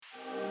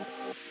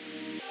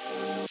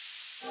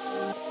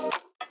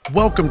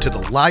Welcome to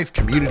the Life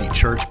Community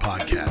Church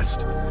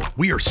podcast.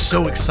 We are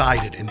so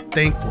excited and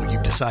thankful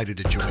you've decided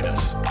to join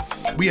us.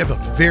 We have a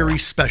very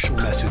special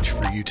message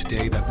for you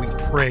today that we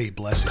pray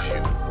blesses you.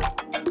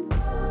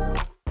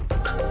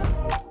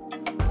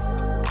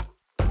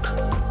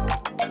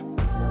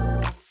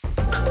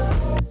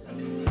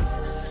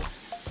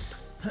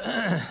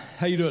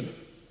 How you doing?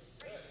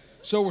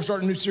 So we're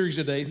starting a new series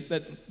today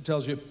that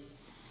tells you.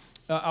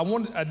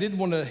 I did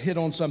want to hit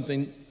on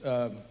something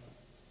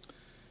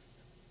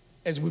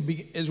as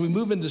we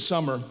move into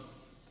summer.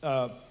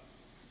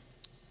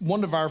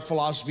 One of our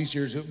philosophies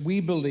here is that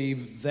we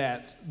believe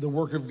that the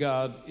work of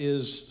God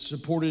is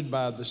supported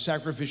by the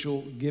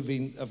sacrificial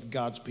giving of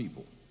God's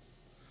people,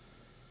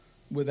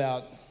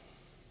 without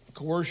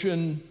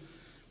coercion,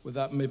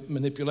 without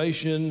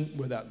manipulation,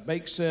 without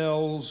bake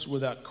sales,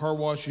 without car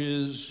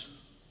washes,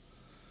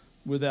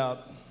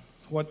 without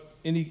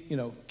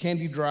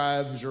candy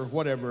drives or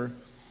whatever.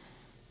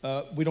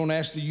 We don't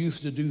ask the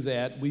youth to do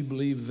that. We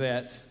believe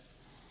that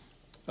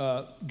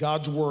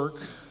God's work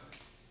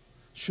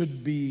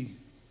should be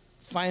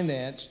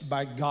financed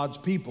by God's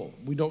people.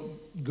 We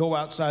don't go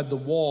outside the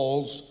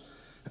walls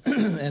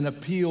and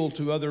appeal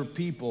to other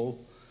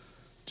people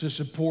to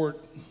support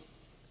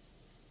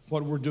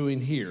what we're doing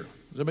here.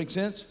 Does that make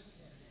sense?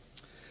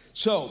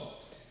 So,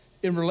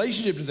 in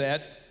relationship to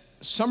that,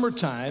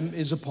 summertime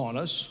is upon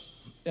us,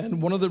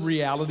 and one of the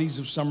realities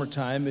of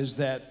summertime is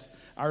that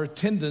our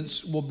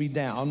attendance will be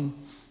down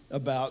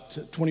about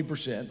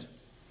 20%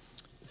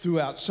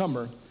 throughout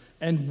summer,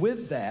 and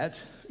with that,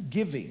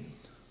 giving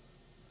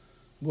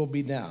will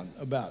be down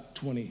about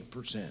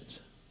 20%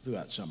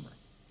 throughout summer.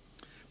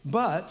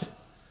 But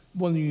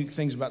one of the unique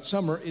things about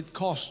summer, it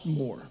costs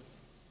more.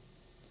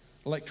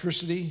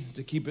 Electricity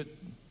to keep it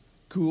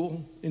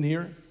cool in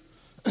here.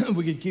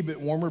 We could keep it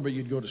warmer, but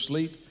you'd go to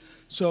sleep.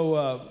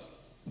 So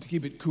to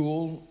keep it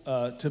cool,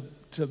 to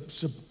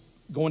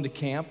go into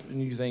camp,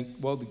 and you think,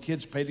 well, the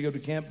kids pay to go to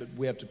camp, but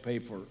we have to pay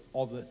for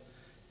all the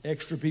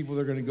extra people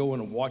that are going to go in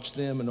and watch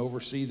them and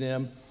oversee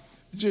them.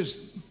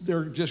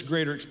 They're just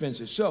greater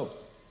expenses. So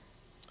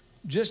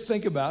just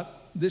think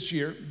about this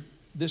year,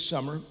 this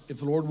summer, if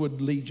the Lord would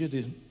lead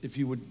you if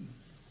you would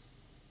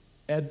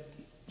add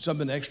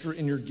something extra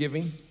in your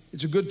giving.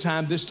 It's a good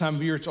time. This time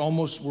of year,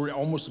 we're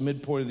almost the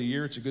midpoint of the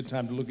year. It's a good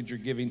time to look at your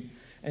giving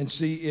and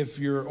see if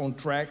you're on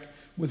track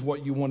with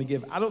what you want to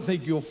give. I don't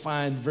think you'll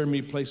find very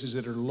many places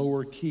that are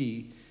lower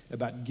key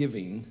about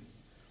giving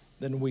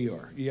than we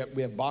are.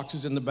 We have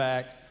boxes in the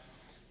back.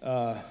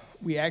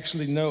 We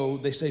actually know,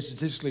 they say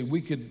statistically,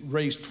 we could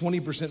raise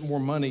 20%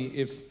 more money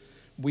if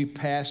we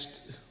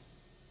passed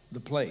the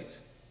plate,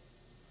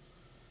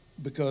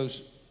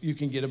 because you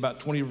can get about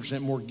 20%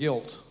 more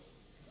guilt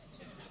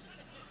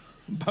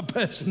by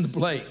passing the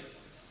plate.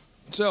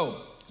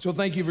 So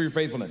thank you for your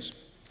faithfulness.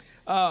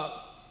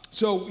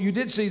 So you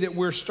did see that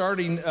we're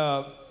starting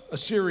a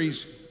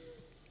series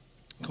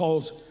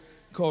called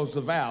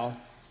The Vow.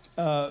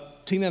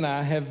 Tina and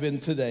I have been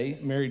today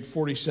married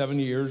 47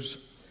 years.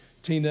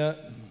 Tina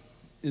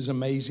is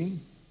amazing.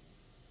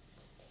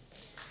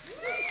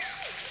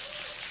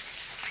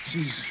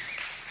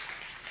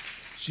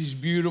 She's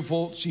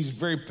beautiful. She's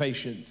very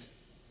patient.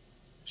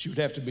 She would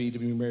have to be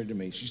married to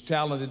me. She's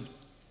talented.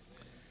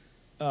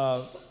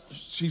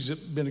 She's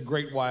been a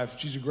great wife.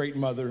 She's a great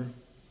mother.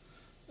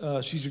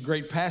 She's a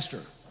great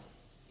pastor.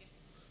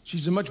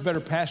 She's a much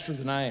better pastor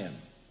than I am.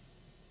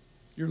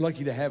 You're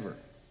lucky to have her,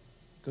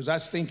 because I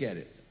stink at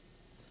it.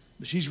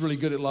 But she's really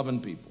good at loving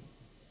people.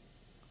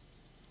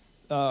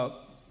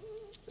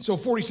 So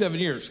 47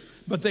 years.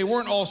 But they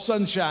weren't all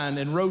sunshine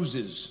and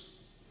roses,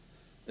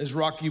 as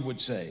Rocky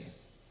would say.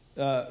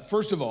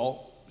 First of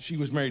all, she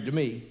was married to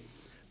me.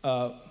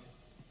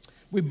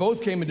 We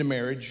both came into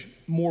marriage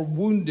more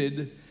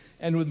wounded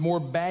and with more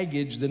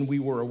baggage than we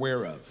were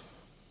aware of.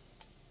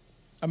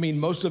 I mean,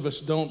 most of us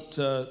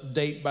don't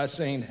date by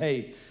saying,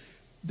 hey,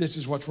 this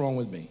is what's wrong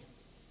with me.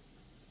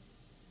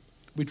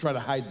 We try to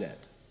hide that,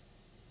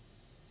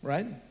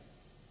 right?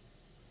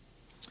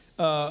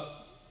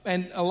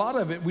 And a lot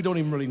of it, we don't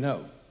even really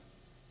know.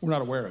 We're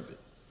not aware of it.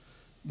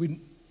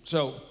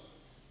 So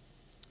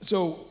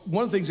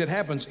one of the things that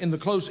happens in the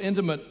close,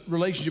 intimate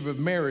relationship of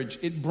marriage,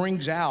 it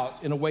brings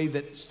out in a way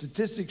that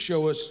statistics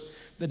show us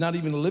that not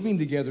even living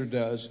together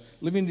does.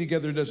 Living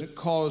together doesn't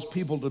cause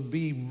people to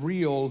be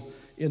real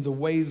in the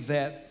way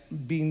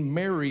that being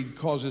married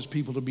causes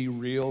people to be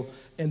real,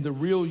 and the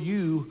real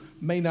you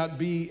may not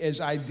be as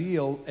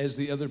ideal as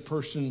the other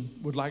person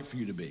would like for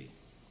you to be.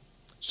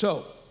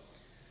 So,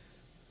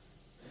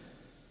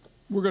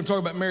 we're going to talk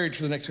about marriage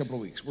for the next couple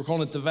of weeks. We're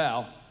calling it The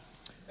Vow.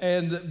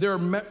 And there are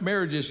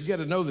marriages, you got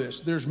to know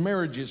this, there's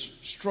marriages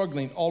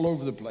struggling all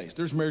over the place.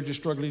 There's marriages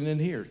struggling in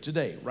here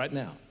today, right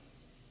now.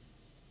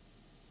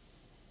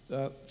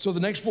 So the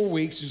next 4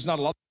 weeks is not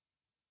a lot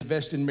to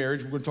invest in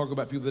marriage. We're going to talk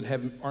about people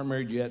that aren't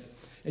married yet.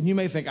 And you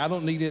may think, I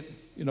don't need it.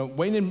 You know,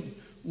 Wayne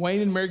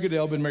and Mary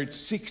Goodell have been married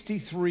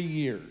 63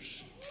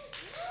 years.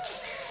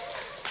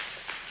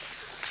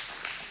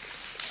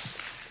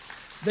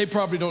 They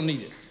probably don't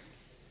need it.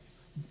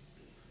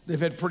 They've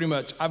had pretty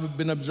much, I've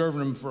been observing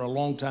them for a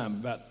long time,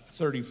 about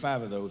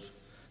 35 of those,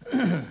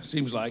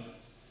 seems like.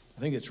 I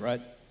think it's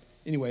right.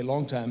 Anyway,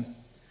 long time.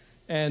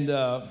 And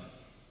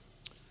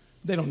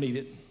they don't need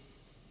it.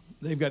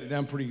 They've got it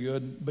down pretty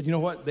good. But you know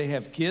what? They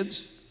have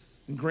kids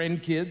and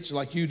grandkids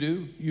like you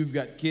do. You've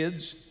got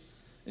kids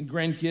and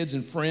grandkids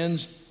and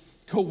friends,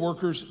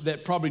 co-workers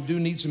that probably do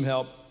need some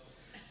help.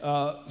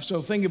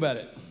 So think about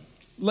it.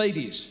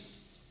 Ladies,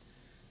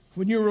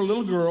 when you were a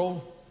little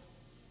girl,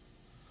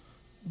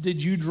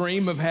 did you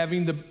dream of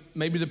having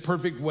maybe the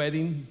perfect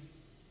wedding,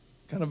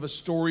 kind of a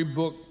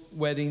storybook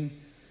wedding,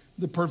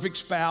 the perfect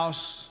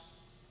spouse?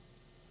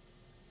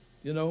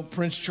 You know,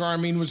 Prince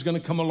Charming was going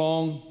to come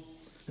along,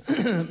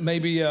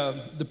 maybe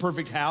the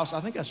perfect house.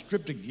 I think I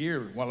stripped a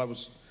gear while I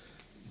was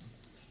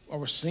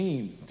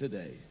singing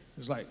today. It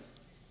was like,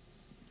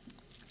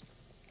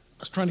 I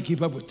was trying to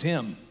keep up with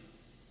Tim.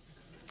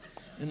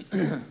 And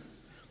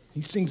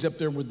he sings up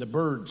there with the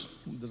birds.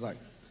 It's like,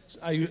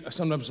 I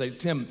sometimes say,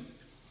 Tim,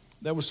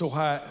 that was so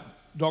high,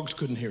 dogs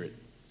couldn't hear it.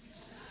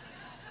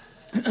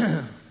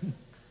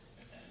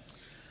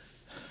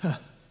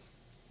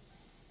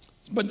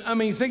 But I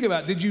mean, think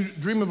about it. Did you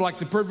dream of like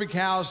the perfect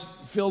house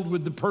filled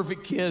with the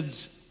perfect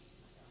kids?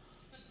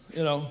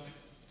 You know?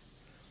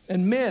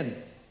 And men,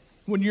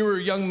 when you were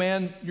a young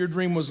man, your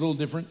dream was a little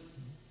different.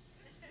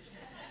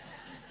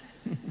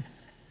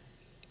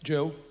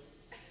 Joe?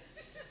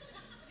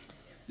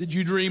 Did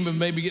you dream of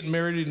maybe getting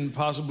married and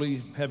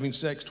possibly having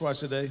sex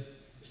twice a day?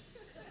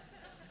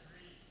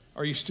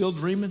 Are you still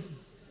dreaming?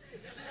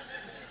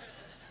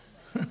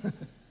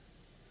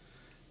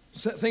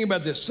 So think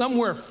about this.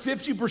 Somewhere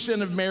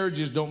 50% of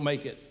marriages don't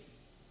make it.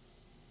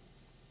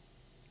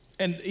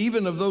 And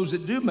even of those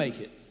that do make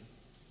it,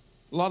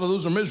 a lot of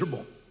those are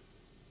miserable,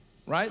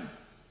 right?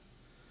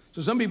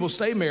 So some people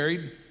stay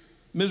married,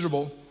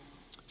 miserable.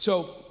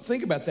 So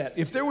think about that.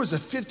 If there was a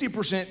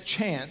 50%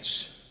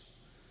 chance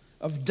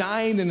of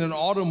dying in an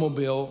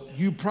automobile,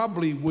 you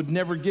probably would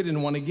never get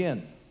in one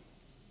again.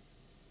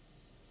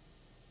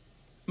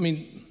 I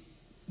mean,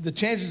 the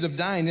chances of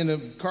dying in a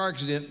car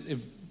accident,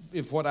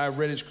 if what I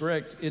read is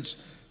correct,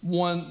 it's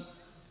 1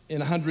 in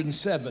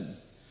 107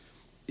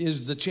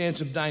 is the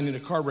chance of dying in a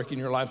car wreck in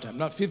your lifetime.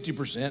 Not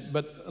 50%,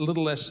 but a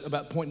little less,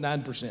 about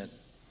 0.9%.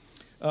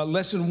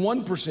 Less than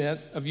 1%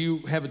 of you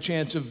have a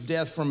chance of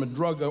death from a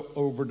drug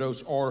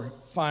overdose or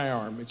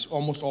firearm. It's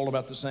almost all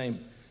about the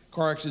same.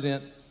 Car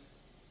accident,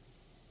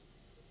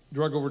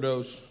 drug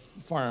overdose,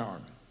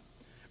 firearm.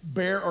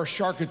 Bear or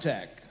shark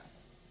attack.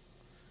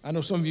 I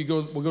know some of you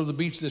will go to the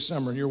beach this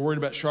summer and you're worried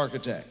about shark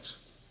attacks.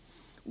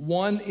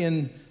 1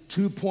 in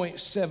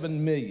 2.7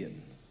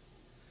 million.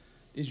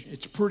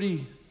 It's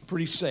pretty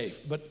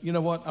safe. But you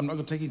know what? I'm not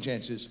going to take any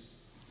chances.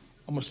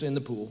 I'm going to stay in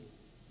the pool.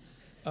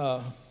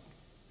 But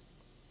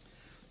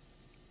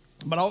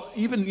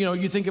even,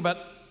 you think about,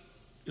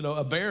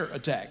 a bear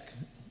attack.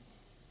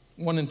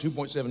 1 in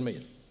 2.7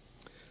 million.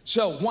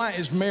 So why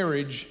is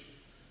marriage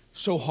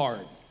so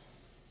hard? You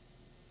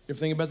ever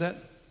think about that?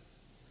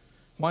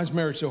 Why is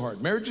marriage so hard?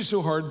 Marriage is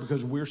so hard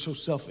because we're so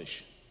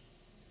selfish.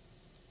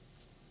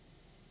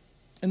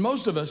 And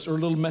most of us are a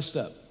little messed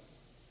up.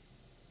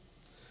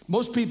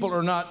 Most people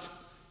are not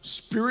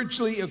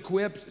spiritually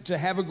equipped to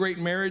have a great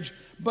marriage,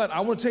 but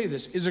I want to tell you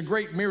this, is a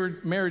great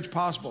marriage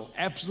possible?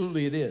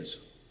 Absolutely it is.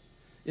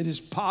 It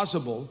is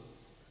possible,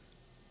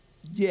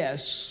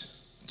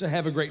 yes, to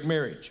have a great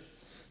marriage.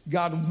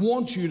 God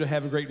wants you to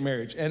have a great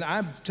marriage. And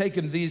I've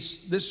taken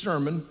this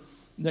sermon,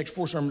 the next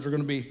 4 sermons are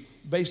going to be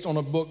based on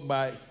a book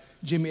by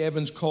Jimmy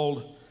Evans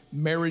called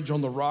Marriage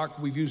on the Rock.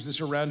 We've used this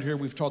around here.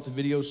 We've taught the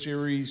video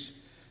series.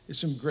 It's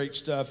some great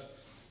stuff.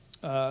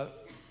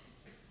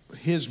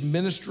 His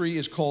ministry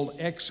is called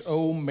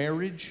XO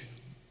Marriage.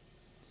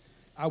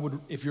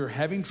 If you're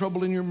having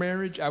trouble in your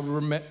marriage, I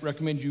would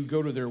recommend you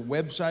go to their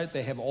website.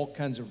 They have all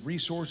kinds of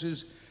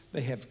resources.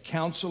 They have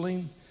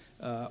counseling,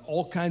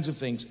 all kinds of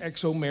things.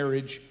 XO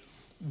Marriage,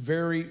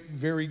 very,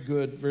 very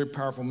good, very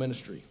powerful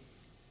ministry.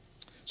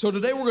 So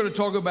today we're going to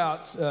talk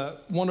about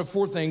one of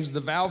 4 things, the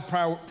vow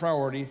of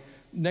priority.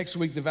 Next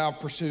week, the vow of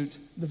pursuit,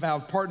 the vow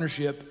of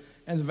partnership,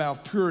 and the vow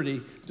of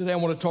purity. Today I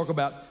want to talk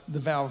about the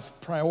vow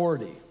of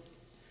priority.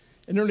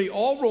 In nearly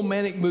all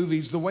romantic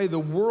movies, the way the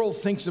world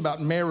thinks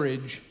about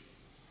marriage,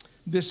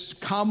 this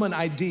common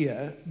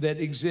idea that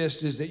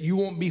exists is that you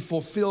won't be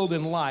fulfilled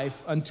in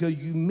life until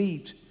you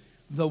meet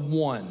the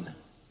one.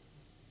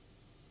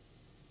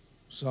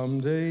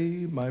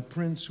 Someday my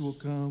prince will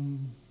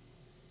come.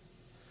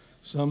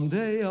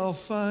 Someday I'll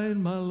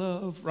find my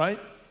love, right?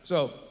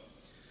 So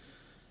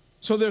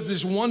there's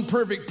this one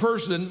perfect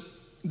person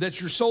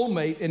that's your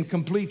soulmate and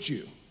completes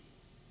you.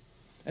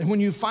 And when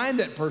you find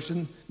that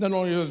person, not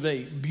only are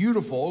they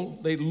beautiful,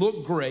 they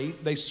look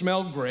great, they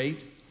smell great,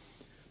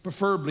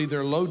 preferably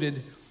they're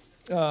loaded,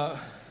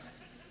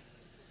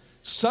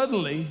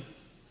 suddenly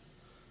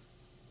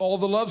all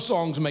the love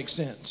songs make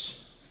sense.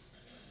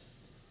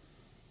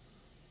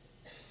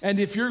 And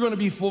if you're going to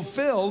be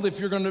fulfilled,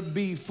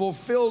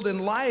 in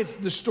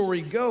life, the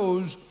story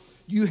goes,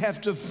 you have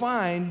to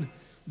find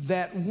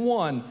that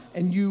one.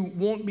 And you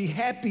won't be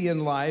happy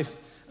in life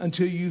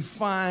until you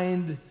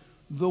find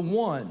the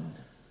one.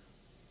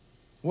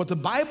 What the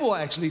Bible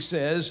actually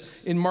says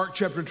in Mark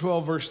chapter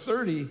 12, verse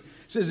 30,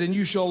 says, and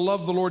you shall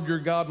love the Lord your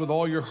God with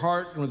all your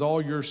heart and with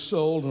all your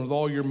soul and with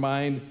all your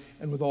mind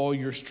and with all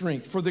your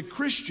strength. For the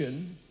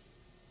Christian,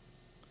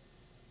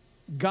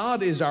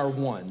 God is our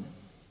one.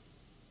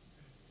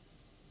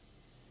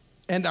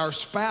 And our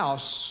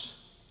spouse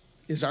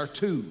is our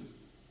two.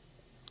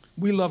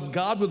 We love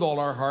God with all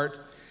our heart.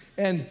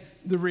 And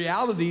the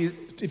reality,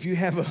 if you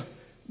have a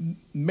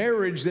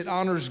marriage that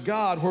honors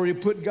God, where we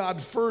put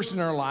God first in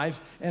our life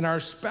and our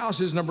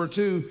spouse is number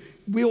two,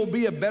 we'll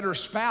be a better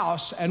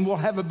spouse and we'll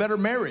have a better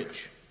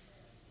marriage.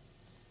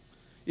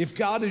 If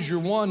God is your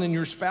one and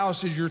your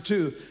spouse is your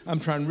two, I'm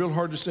trying real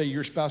hard to say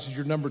your spouse is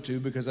your number two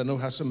because I know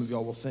how some of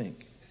y'all will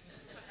think.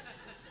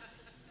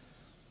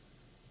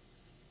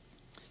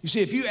 You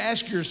see, if you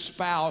ask your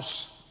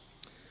spouse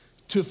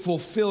to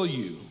fulfill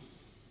you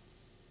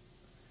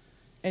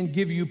and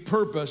give you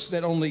purpose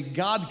that only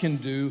God can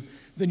do,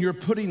 then you're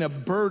putting a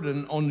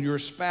burden on your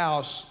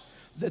spouse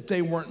that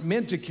they weren't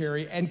meant to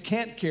carry and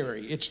can't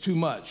carry. It's too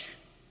much.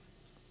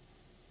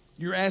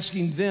 You're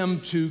asking them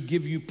to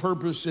give you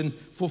purpose and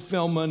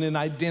fulfillment and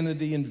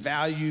identity and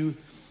value,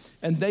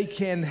 and they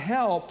can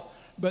help,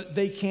 but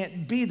they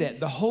can't be that.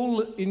 The hole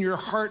in your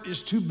heart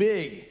is too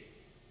big.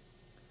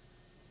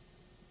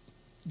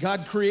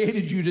 God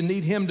created you to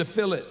need Him to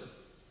fill it.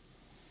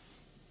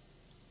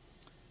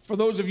 For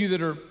those of you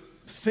that are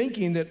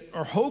thinking that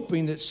or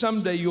hoping that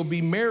someday you'll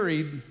be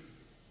married,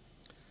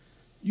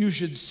 you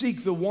should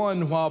seek the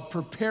one while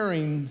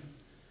preparing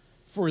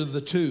for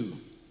the two.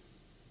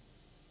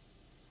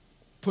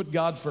 Put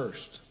God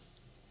first.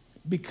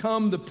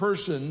 Become the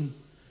person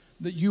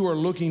that you are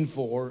looking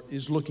for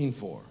is looking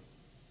for.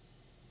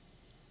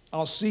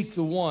 I'll seek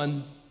the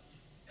one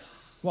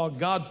while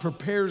God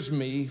prepares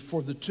me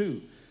for the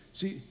two.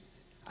 See,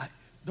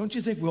 don't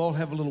you think we all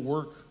have a little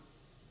work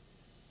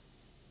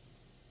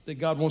that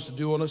God wants to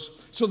do on us?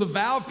 So the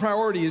vow of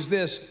priority is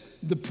this.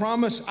 The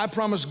promise, I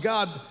promise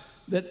God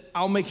that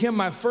I'll make Him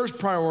my first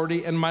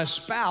priority and my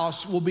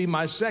spouse will be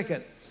my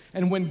second.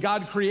 And when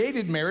God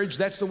created marriage,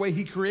 that's the way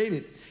He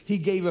created. He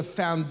gave a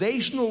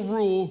foundational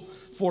rule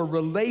for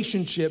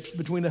relationships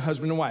between a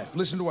husband and wife.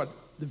 Listen to what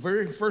the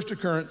very first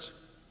occurrence,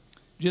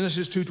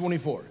 Genesis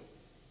 2:24.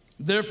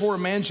 Therefore a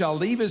man shall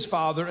leave his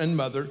father and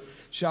mother,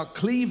 shall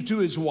cleave to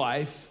his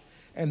wife,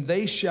 and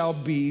they shall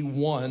be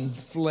one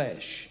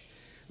flesh.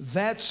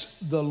 That's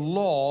the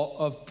law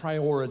of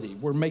priority.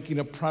 We're making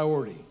a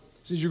priority.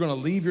 It says you're going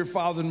to leave your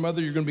father and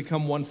mother, you're going to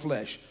become one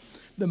flesh.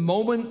 The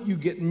moment you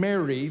get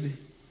married,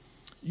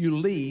 you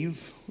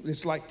leave,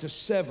 it's like to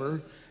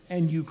sever,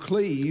 and you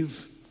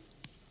cleave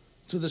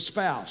to the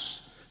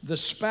spouse. The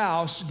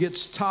spouse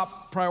gets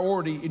top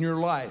priority in your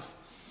life.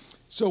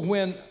 So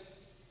when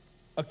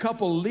a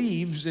couple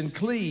leaves and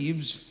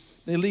cleaves,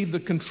 they leave the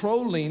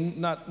controlling,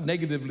 not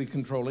negatively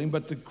controlling,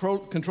 but the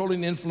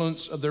controlling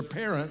influence of their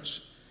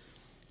parents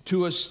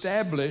to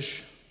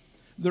establish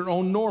their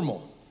own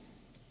normal.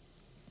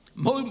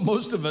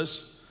 Most of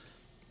us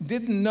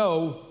didn't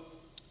know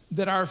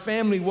that our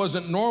family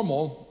wasn't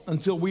normal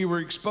until we were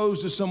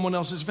exposed to someone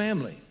else's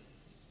family.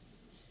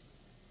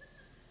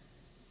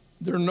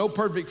 There are no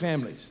perfect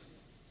families.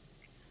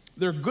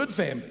 There are good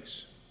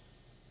families,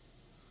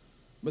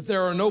 but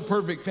there are no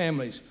perfect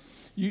families.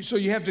 So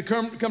you have to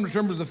come to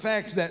terms with the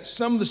fact that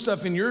some of the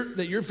stuff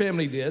that your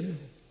family did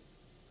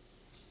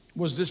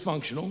was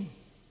dysfunctional,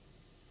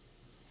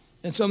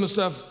 and some of the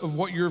stuff of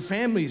what your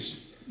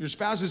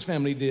spouse's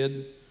family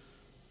did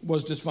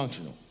was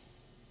dysfunctional.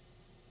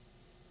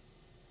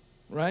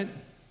 Right?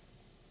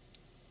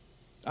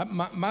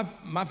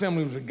 My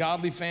family was a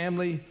godly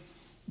family,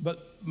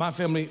 but my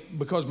family,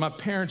 because my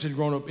parents had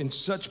grown up in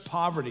such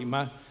poverty,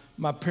 my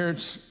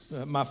parents,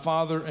 my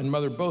father and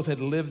mother both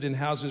had lived in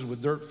houses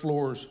with dirt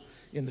floors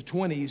in the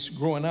 20s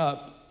growing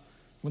up.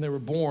 When they were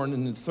born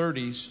in the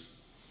 30s,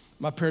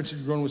 my parents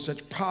had grown with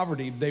such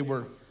poverty. They'd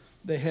grown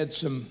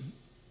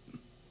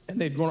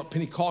up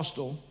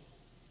Pentecostal.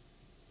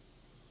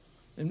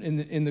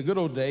 In the good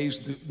old days,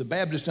 the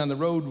Baptists down the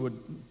road would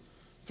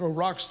throw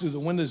rocks through the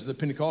windows of the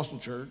Pentecostal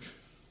church,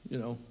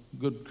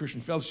 good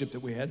Christian fellowship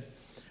that we had.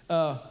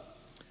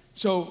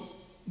 So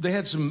they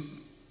had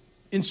some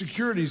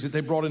insecurities that they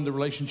brought into the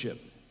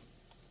relationship,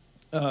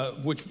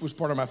 which was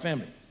part of my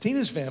family.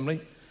 Tina's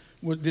family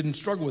didn't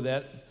struggle with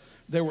that.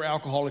 They were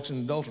alcoholics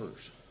and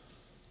adulterers.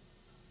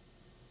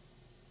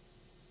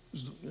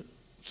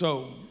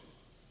 So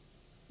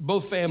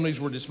both families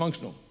were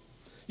dysfunctional.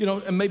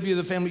 And maybe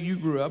the family you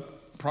grew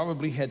up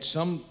probably had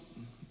some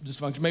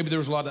dysfunction. Maybe there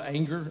was a lot of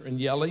anger and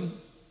yelling.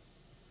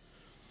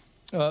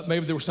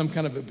 Maybe there was some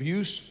kind of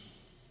abuse,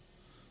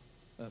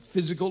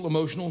 physical,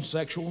 emotional,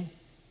 sexual.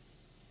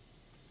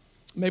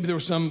 Maybe there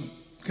was some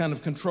kind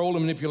of control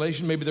and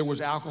manipulation. Maybe there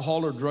was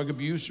alcohol or drug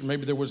abuse, or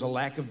maybe there was a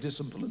lack of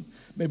discipline.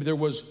 Maybe there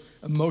was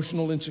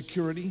emotional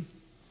insecurity.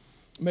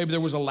 Maybe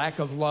there was a lack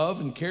of love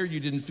and care. You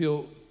didn't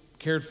feel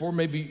cared for.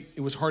 Maybe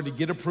it was hard to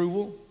get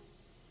approval,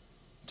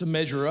 to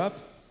measure up.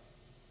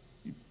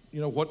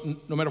 no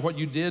matter what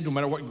you did, no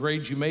matter what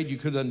grades you made, you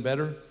could have done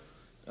better.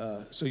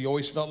 So you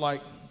always felt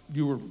like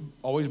you were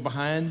always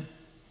behind.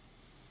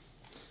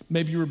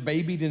 Maybe you were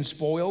babied and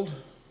spoiled.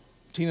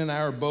 Tina and I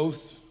are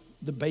both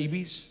the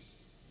babies.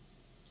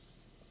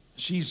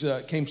 She's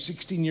came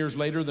 16 years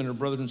later than her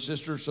brother and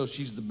sister, so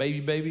she's the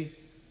baby.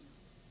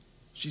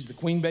 She's the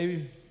queen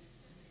baby.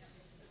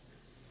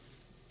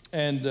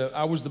 And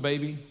I was the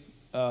baby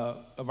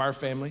of our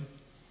family.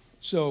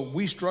 So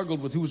we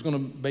struggled with who was going to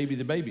baby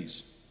the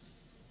babies,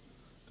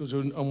 because I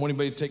didn't want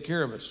anybody to take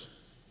care of us.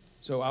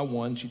 So I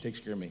won. She takes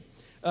care of me.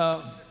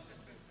 But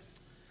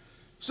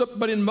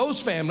in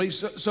most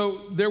families,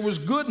 so there was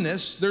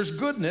goodness. There's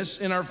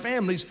goodness in our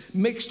families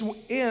mixed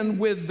in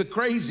with the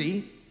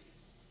crazy.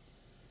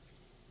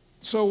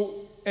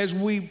 So as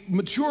we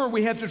mature,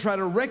 we have to try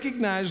to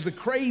recognize the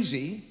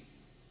crazy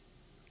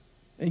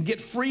and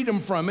get freedom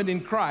from it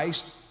in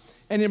Christ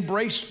and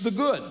embrace the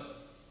good.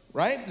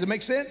 Right? Does that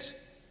make sense?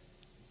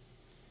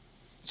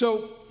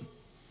 So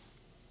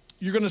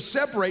you're going to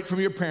separate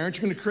from your parents.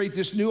 You're going to create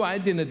this new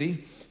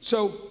identity.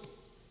 So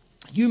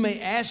you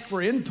may ask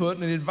for input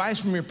and advice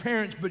from your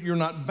parents, but you're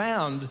not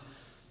bound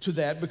to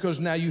that because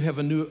now you have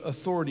a new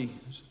authority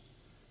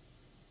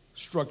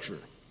structure.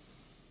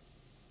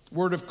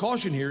 Word of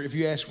caution here, if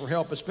you ask for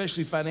help,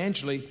 especially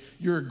financially,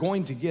 you're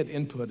going to get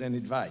input and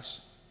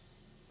advice.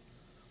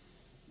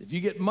 If you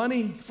get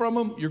money from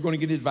them, you're going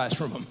to get advice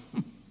from them,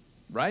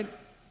 right?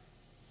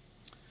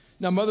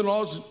 Now,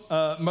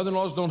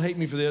 mother-in-laws don't hate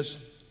me for this.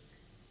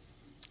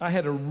 I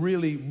had a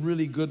really,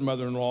 really good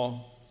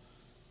mother-in-law.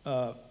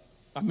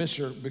 I miss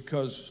her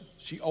because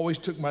she always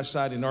took my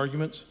side in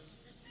arguments.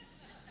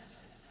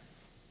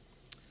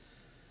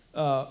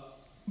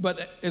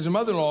 But as a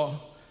mother-in-law,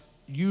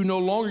 you no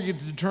longer get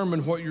to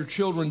determine what your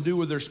children do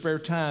with their spare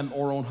time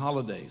or on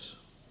holidays.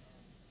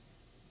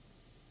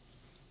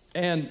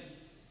 And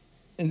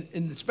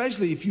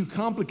especially if you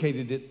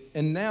complicated it,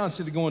 and now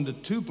instead of going to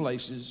 2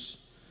 places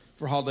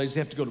for holidays, they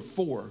have to go to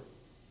 4,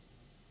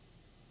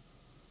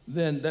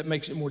 then that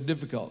makes it more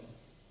difficult.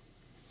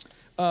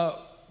 But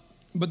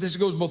this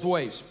goes both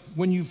ways.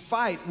 When you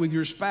fight with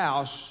your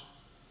spouse,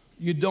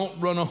 you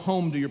don't run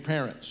home to your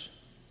parents.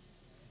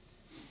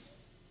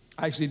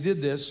 I actually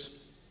did this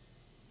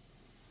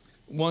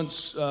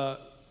once about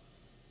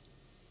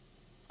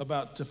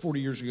 40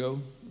 years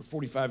ago, or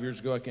 45 years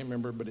ago, I can't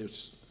remember, but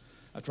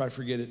I try to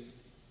forget it.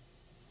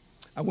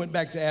 I went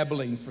back to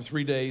Abilene for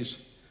 3 days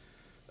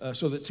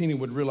so that Tina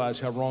would realize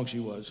how wrong she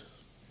was.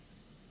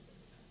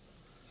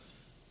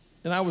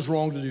 And I was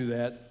wrong to do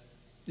that.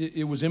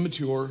 It was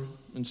immature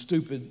and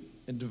stupid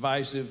and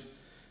divisive,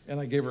 and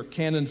I gave her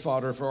cannon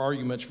fodder for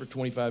arguments for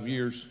 25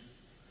 years.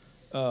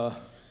 It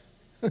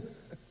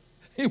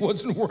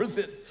wasn't worth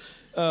it.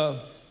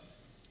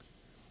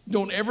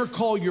 Don't ever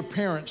call your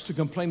parents to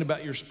complain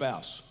about your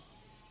spouse.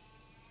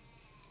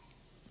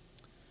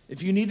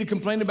 If you need to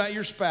complain about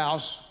your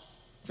spouse,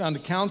 find a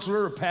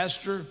counselor, a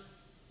pastor,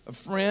 a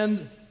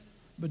friend,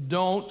 but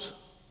don't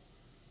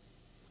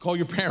call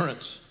your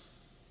parents.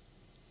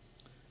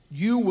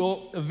 You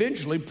will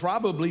eventually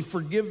probably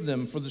forgive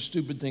them for the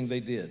stupid thing they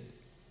did,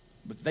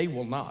 but they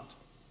will not.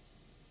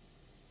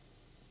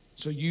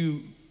 So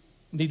you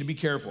need to be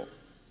careful.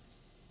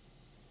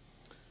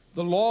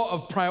 The law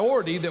of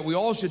priority that we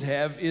all should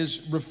have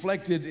is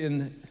reflected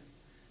in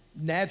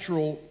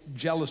natural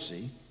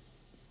jealousy.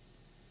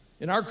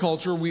 In our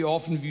culture, we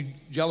often view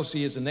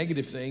jealousy as a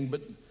negative thing,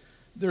 but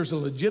there's a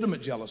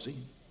legitimate jealousy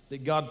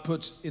that God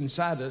puts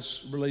inside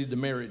us related to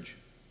marriage.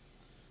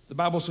 The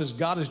Bible says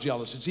God is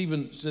jealous. It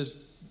even says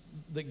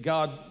that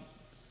God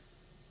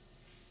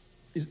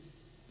is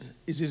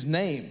his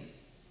name.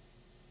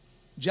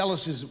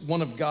 Jealous is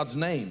one of God's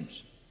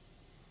names.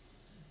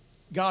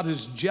 God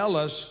is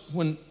jealous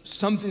when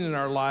something in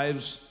our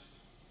lives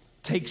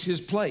takes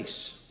his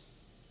place.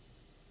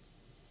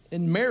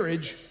 In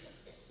marriage,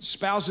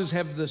 spouses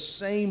have the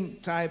same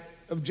type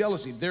of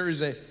jealousy. There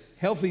is a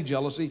healthy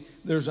jealousy.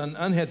 There's an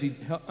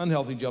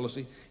unhealthy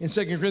jealousy. In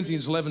 2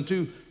 Corinthians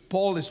 11:2,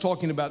 Paul is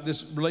talking about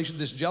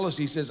this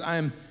jealousy. He says, I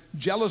am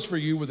jealous for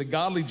you with a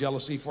godly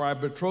jealousy, for I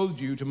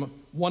betrothed you to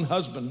one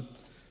husband,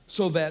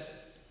 so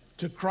that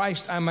to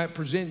Christ I might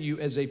present you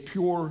as a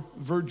pure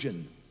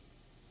virgin.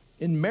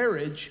 In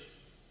marriage,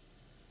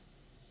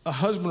 a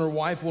husband or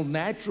wife will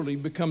naturally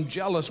become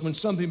jealous when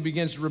something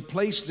begins to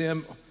replace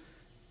them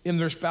in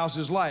their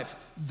spouse's life.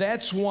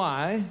 That's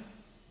why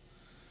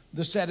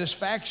the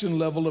satisfaction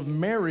level of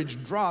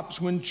marriage drops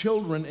when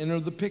children enter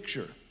the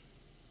picture.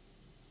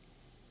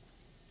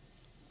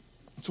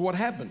 So what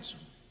happens?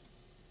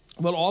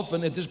 Well,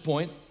 often at this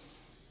point,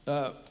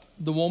 the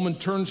woman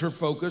turns her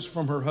focus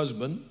from her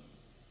husband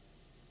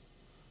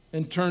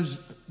and turns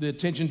the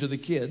attention to the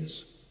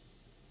kids.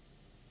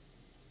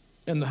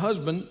 And the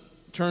husband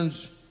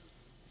turns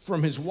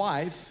from his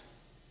wife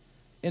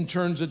and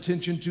turns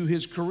attention to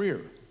his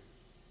career.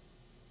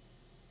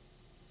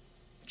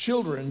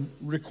 Children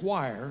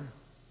require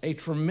a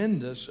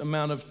tremendous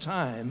amount of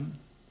time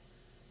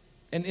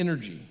and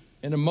energy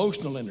and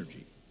emotional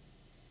energy.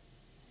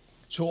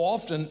 So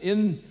often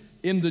in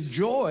in the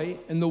joy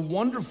and the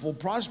wonderful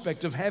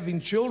prospect of having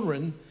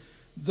children,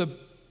 the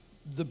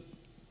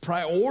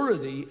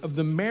priority of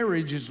the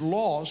marriage is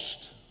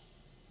lost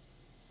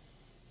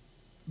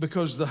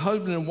because the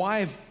husband and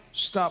wife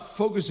stop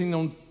focusing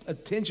on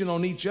attention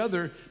on each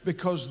other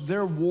because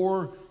they're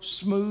wore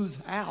smooth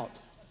out.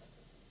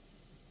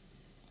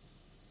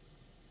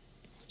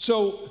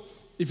 So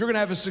if you're going to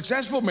have a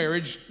successful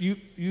marriage,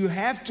 you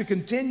have to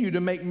continue to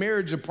make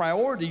marriage a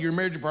priority, your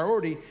marriage a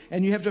priority,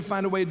 and you have to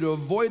find a way to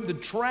avoid the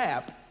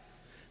trap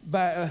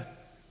by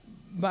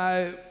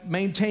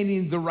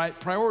maintaining the right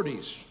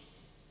priorities.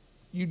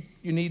 You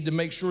need to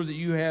make sure that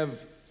you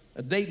have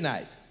a date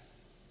night.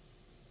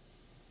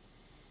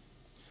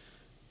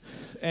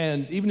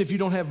 And even if you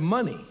don't have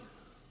money,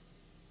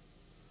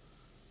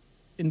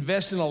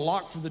 invest in a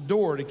lock for the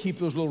door to keep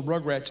those little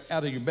rugrats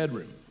out of your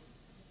bedroom.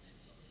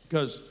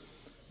 Because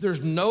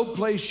there's no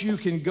place you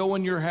can go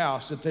in your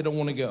house that they don't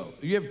want to go.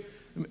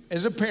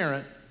 As a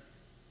parent,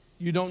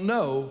 you don't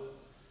know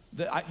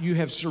that you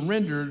have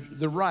surrendered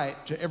the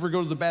right to ever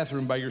go to the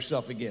bathroom by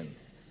yourself again.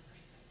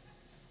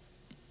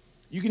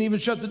 You can even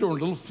shut the door.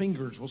 Little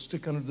fingers will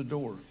stick under the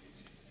door.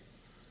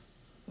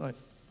 Like,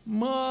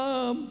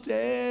 Mom,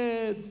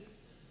 Dad.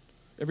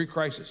 Every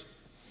crisis.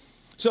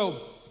 So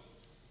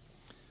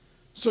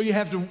you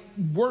have to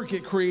work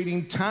at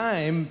creating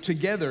time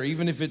together,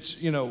 even if it's,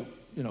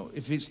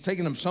 if it's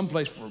taking them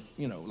someplace for,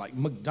 like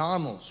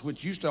McDonald's,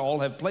 which used to all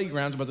have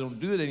playgrounds, but they don't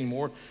do that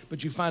anymore.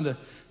 But you find a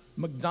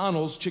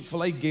McDonald's,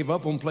 Chick-fil-A gave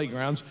up on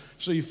playgrounds.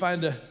 So you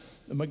find a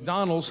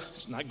McDonald's,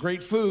 it's not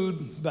great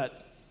food,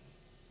 but,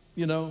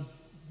 you're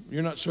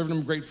not serving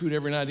them great food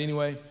every night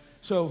anyway.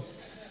 So,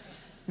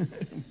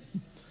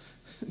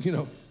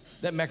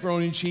 that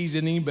macaroni and cheese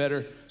isn't any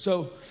better.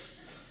 So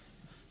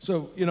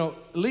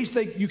at least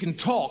you can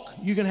talk.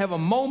 You can have a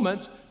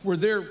moment where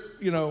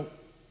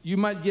you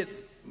might get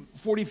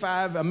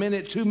 45, a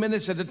minute, 2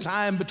 minutes at a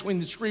time between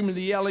the screaming and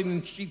the yelling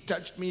and she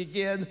touched me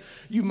again.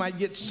 You might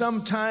get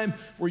some time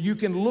where you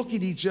can look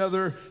at each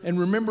other and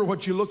remember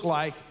what you look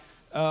like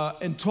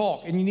and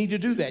talk. And you need to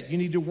do that. You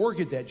need to work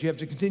at that. You have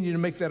to continue to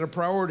make that a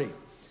priority.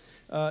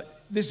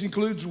 This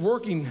includes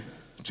working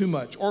too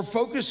much or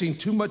focusing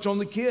too much on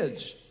the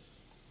kids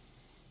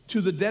to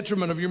the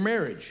detriment of your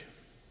marriage.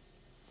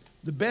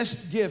 The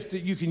best gift that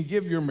you can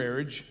give your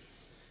marriage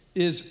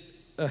is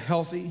a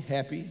healthy,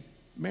 happy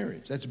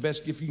marriage. That's the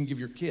best gift you can give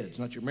your kids,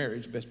 not your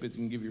marriage. The best gift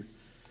you can give your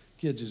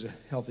kids is a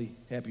healthy,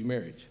 happy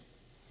marriage.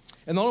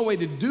 And the only way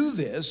to do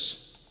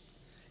this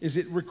is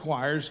it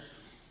requires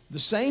the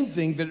same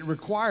thing that it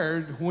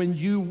required when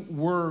you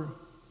were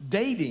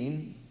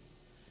dating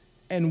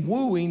and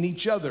wooing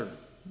each other,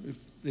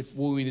 if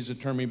wooing is a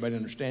term anybody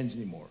understands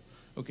anymore.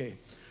 Okay.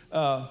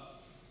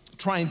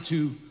 Trying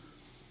to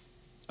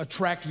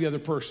attract the other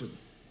person.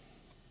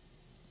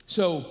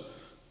 So,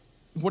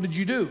 what did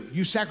you do?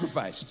 You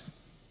sacrificed.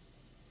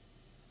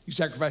 You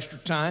sacrificed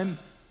your time,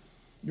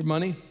 your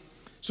money.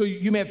 So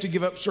you may have to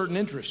give up certain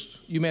interests.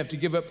 You may have to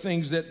give up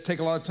things that take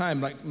a lot of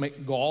time,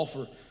 like golf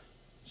or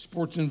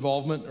sports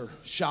involvement or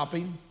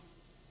shopping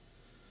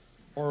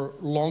or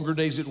longer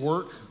days at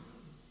work.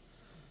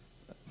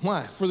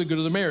 Why? For the good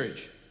of the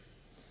marriage.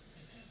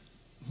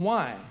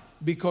 Why?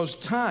 Because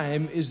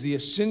time is the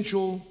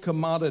essential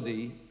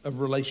commodity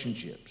of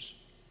relationships.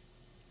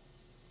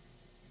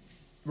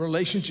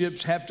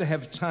 Relationships have to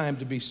have time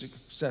to be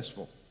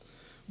successful.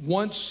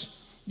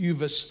 Once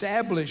you've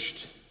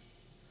established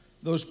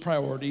those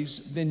priorities,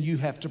 then you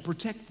have to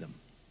protect them.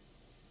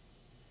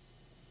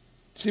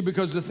 See,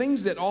 because the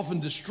things that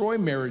often destroy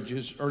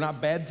marriages are not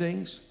bad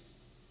things.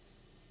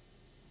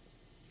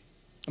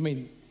 I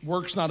mean,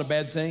 work's not a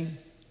bad thing.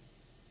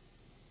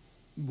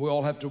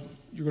 You're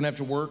going to have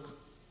to work.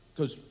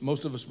 Because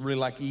most of us really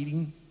like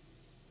eating,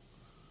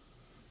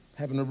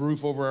 having a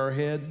roof over our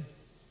head.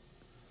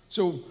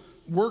 So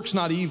work's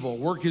not evil.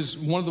 Work is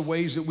one of the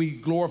ways that we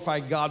glorify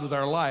God with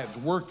our lives.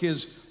 Work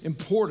is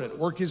important.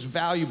 Work is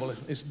valuable.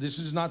 This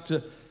is not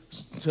to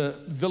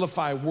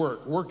vilify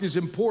work. Work is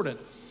important.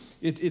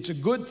 It's a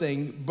good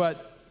thing,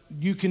 but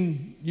you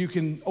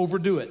can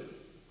overdo it.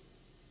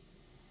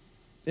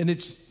 And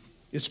it's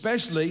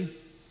especially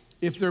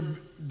if there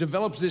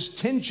develops this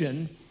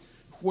tension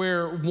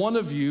where one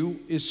of you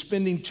is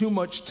spending too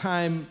much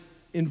time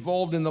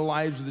involved in the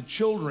lives of the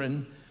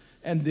children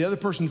and the other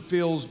person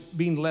feels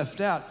being left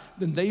out,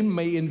 then they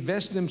may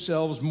invest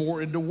themselves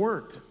more into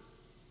work.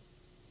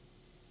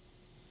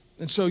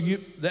 And so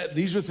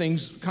these are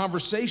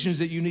conversations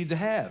that you need to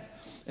have.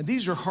 And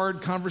these are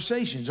hard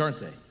conversations, aren't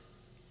they?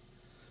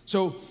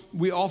 So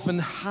we often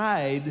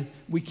hide.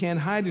 We can't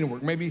hide in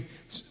work. Maybe,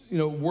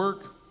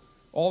 work,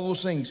 all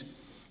those things.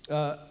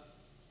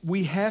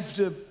 We have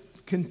to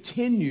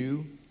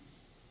continue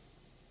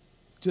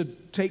to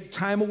take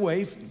time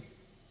away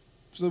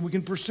so that we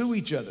can pursue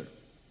each other.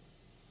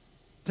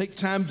 Take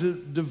time to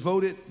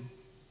devote it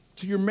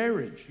to your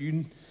marriage.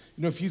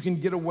 If you can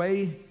get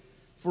away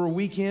for a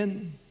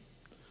weekend,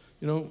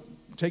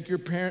 take your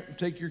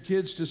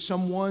kids to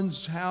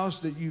someone's house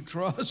that you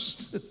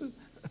trust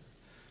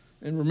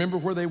and remember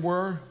where they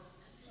were.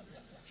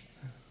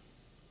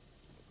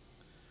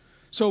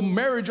 So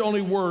marriage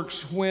only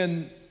works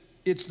when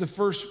it's the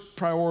first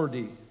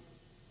priority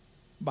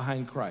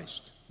behind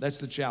Christ. That's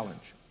the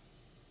challenge.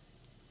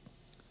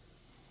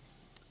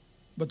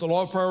 But the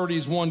law of priority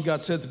is one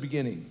God said at the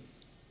beginning.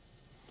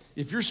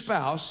 If your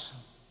spouse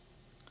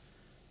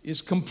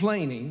is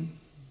complaining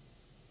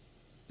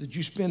that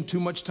you spend too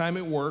much time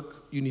at work,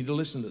 you need to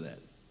listen to that.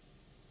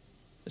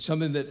 It's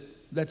something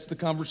that's the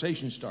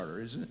conversation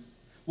starter, isn't it?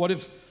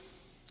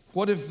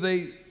 What if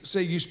they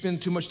say you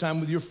spend too much time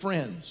with your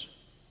friends?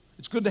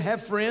 It's good to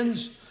have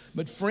friends,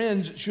 but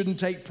friends shouldn't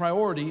take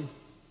priority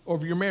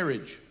over your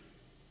marriage.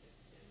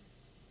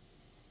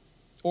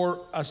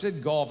 Or I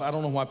said golf. I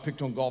don't know why I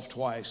picked on golf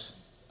twice.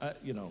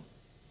 Or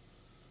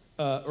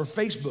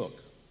Facebook,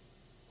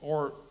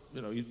 or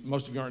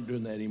most of you aren't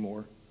doing that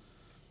anymore,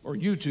 or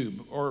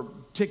YouTube, or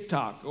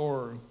TikTok,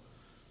 or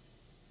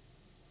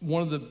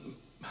one of the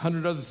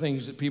 100 other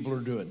things that people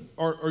are doing,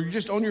 or you're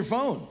just on your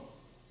phone.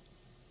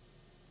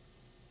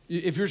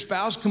 If your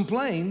spouse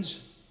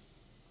complains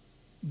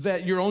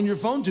that you're on your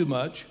phone too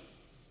much,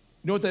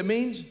 you know what that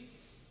means? It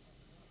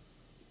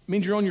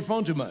means you're on your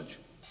phone too much.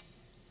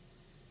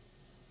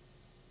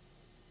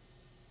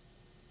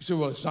 You say,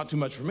 well, it's not too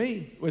much for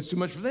me. Well, it's too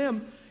much for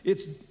them.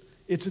 It's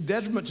a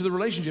detriment to the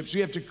relationship. So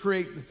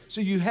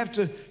you have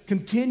to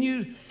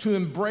continue to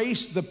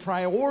embrace the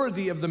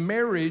priority of the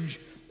marriage.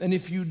 And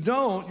if you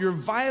don't, you're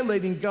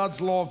violating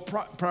God's law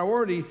of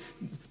priority.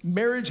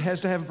 Marriage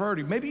has to have a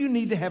priority. Maybe you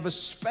need to have a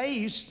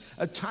space,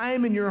 a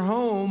time in your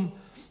home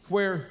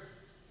where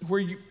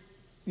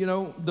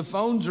the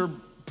phones are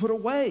put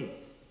away.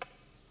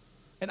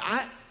 And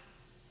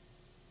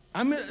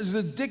I'm as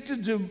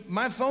addicted to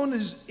my phone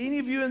as any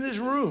of you in this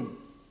room.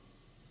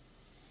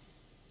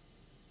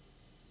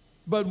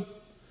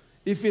 But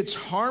if it's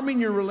harming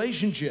your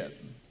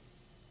relationship,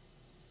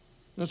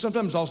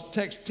 sometimes I'll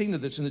text Tina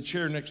that's in the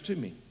chair next to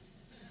me.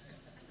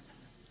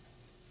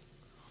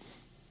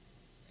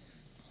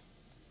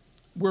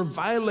 We're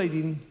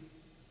violating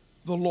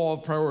the law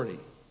of priority.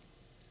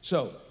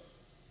 So,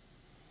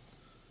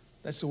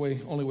 that's the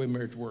only way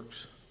marriage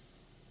works.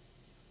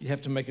 You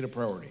have to make it a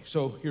priority.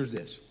 So here's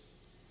this.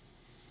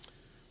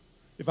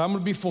 If I'm going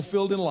to be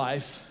fulfilled in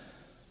life,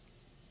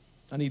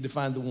 I need to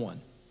find the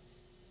one.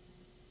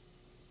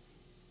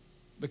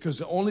 Because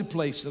the only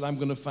place that I'm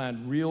going to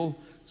find real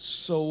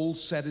soul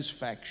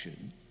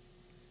satisfaction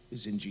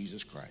is in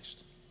Jesus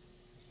Christ.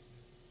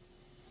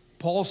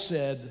 Paul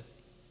said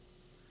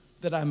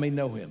that I may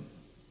know him.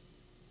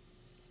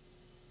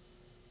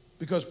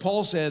 Because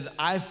Paul said,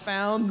 I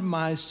found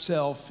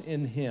myself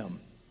in him.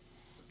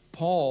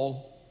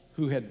 Paul,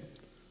 who had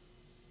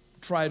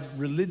tried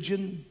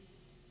religion,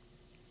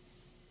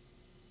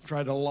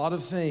 tried a lot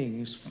of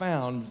things,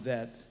 found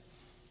that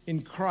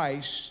in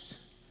Christ,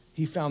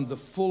 he found the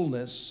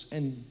fullness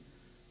and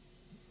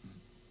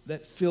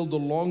that filled the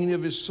longing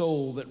of his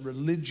soul that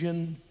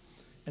religion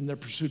and the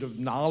pursuit of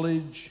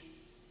knowledge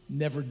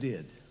never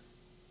did.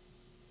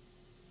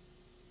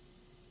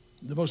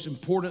 The most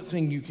important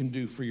thing you can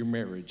do for your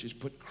marriage is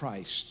put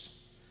Christ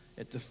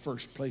at the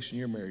first place in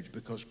your marriage,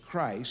 because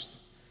Christ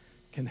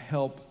can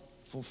help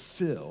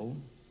fulfill.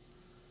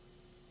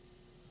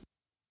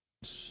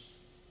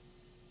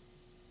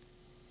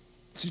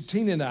 See,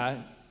 Tina and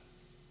I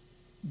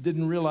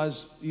didn't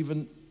realize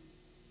even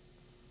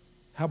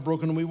how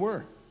broken we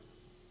were.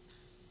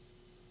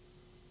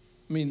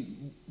 I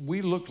mean,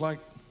 we looked like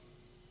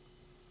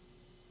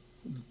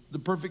the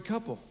perfect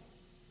couple.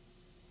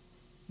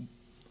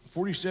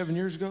 47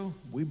 years ago,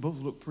 we both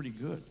looked pretty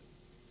good.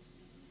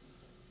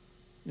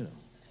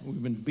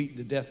 We've been beaten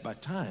to death by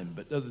time,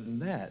 but other than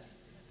that.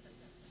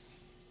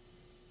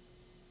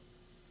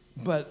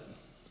 But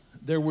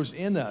there was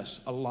in us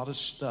a lot of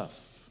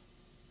stuff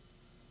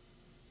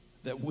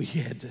that we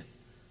had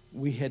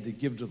to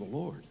give to the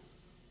Lord.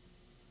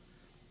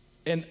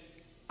 And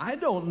I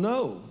don't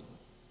know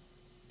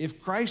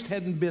if Christ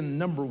hadn't been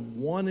number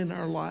one in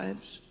our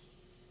lives,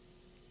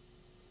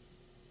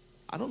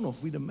 I don't know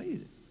if we'd have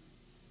made it.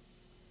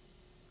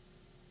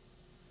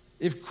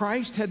 If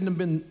Christ hadn't have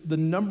been the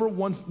number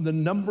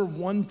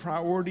one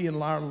priority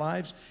in our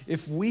lives,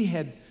 if we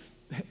had,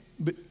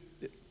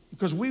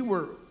 because we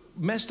were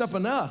messed up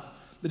enough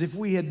that if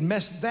we had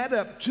messed that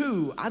up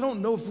too, I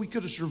don't know if we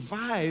could have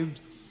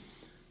survived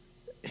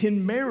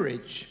in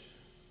marriage.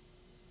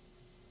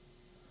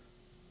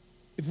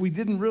 If we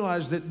didn't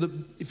realize that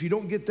if you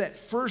don't get that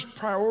first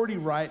priority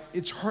right,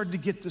 it's hard to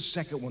get the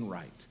second one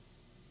right.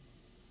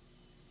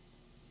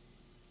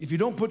 If you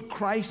don't put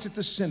Christ at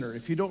the center,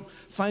 if you don't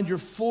find your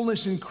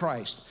fullness in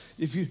Christ,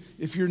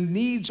 if your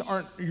needs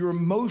aren't, your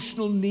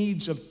emotional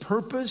needs of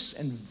purpose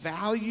and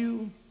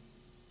value,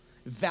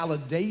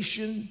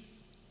 validation,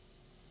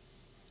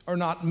 are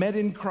not met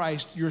in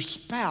Christ, your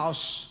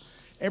spouse,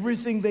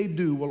 everything they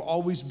do will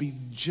always be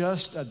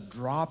just a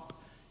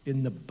drop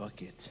in the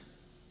bucket.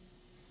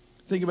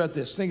 Think about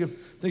this. Think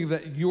of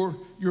that. Your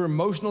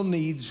emotional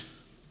needs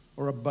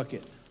are a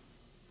bucket.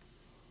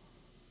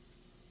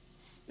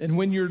 And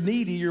when you're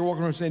needy, you're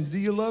walking around saying, "Do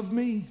you love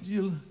me?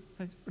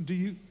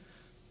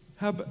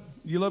 How about,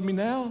 you love me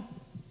now?"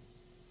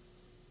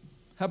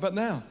 How about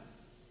now?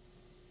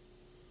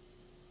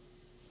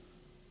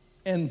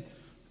 And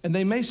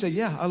they may say,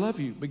 yeah, I love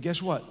you. But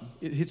guess what?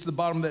 It hits the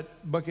bottom of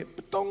that bucket.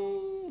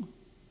 Ba-dong.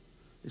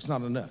 It's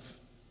not enough.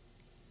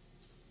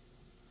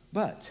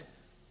 But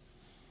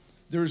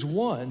there's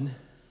one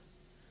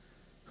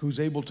who's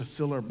able to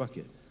fill our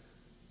bucket.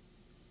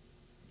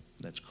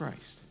 That's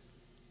Christ.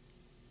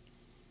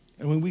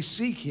 And when we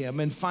seek him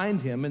and find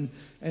him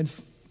and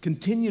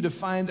continue to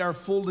find our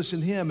fullness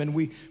in him, and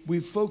we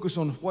focus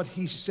on what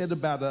he said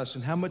about us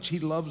and how much he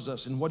loves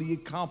us and what he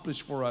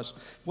accomplished for us,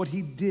 what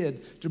he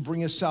did to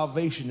bring us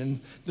salvation and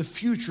the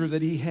future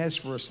that he has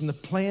for us and the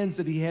plans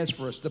that he has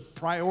for us, the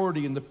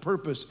priority and the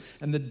purpose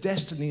and the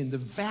destiny and the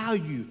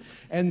value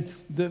and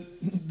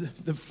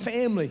the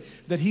family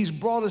that he's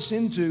brought us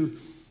into,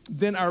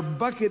 then our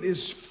bucket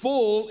is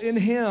full in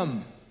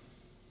him.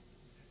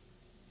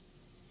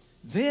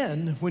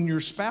 Then when your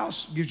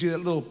spouse gives you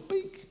that little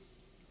pink,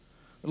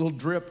 a little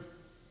drip,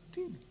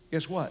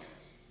 guess what?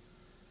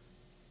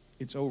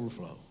 It's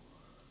overflow.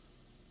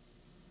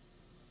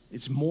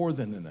 It's more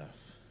than enough.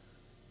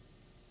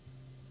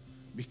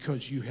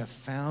 Because you have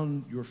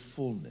found your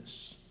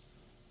fullness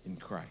in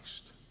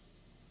Christ.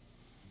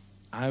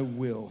 I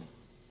will,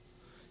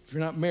 if you're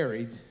not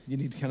married, you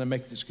need to kind of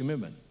make this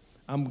commitment.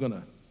 I'm going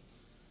to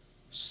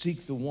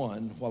seek the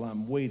one while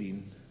I'm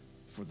waiting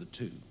for the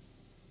two.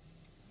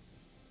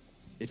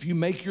 If you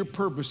make your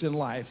purpose in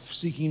life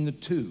seeking the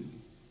two,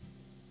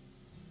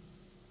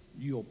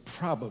 you'll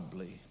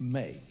probably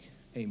make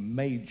a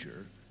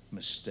major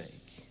mistake.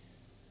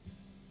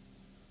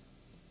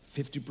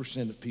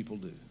 50% of people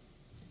do.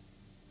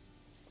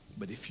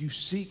 But if you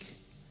seek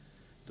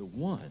the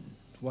one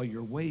while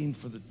you're waiting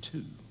for the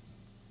two,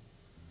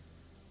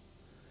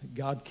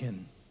 God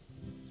can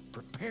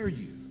prepare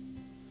you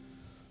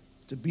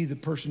to be the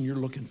person you're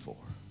looking for.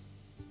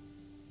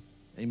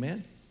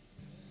 Amen?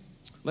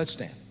 Let's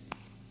stand.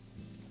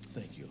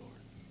 Thank you, Lord.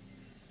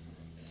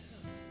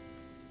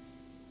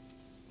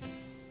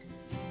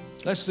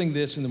 Let's sing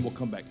this and then we'll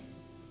come back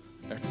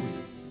after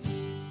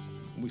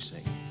we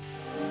sing.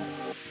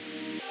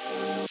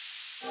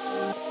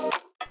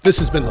 This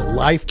has been the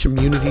Life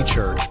Community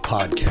Church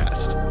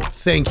podcast.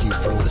 Thank you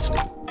for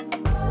listening.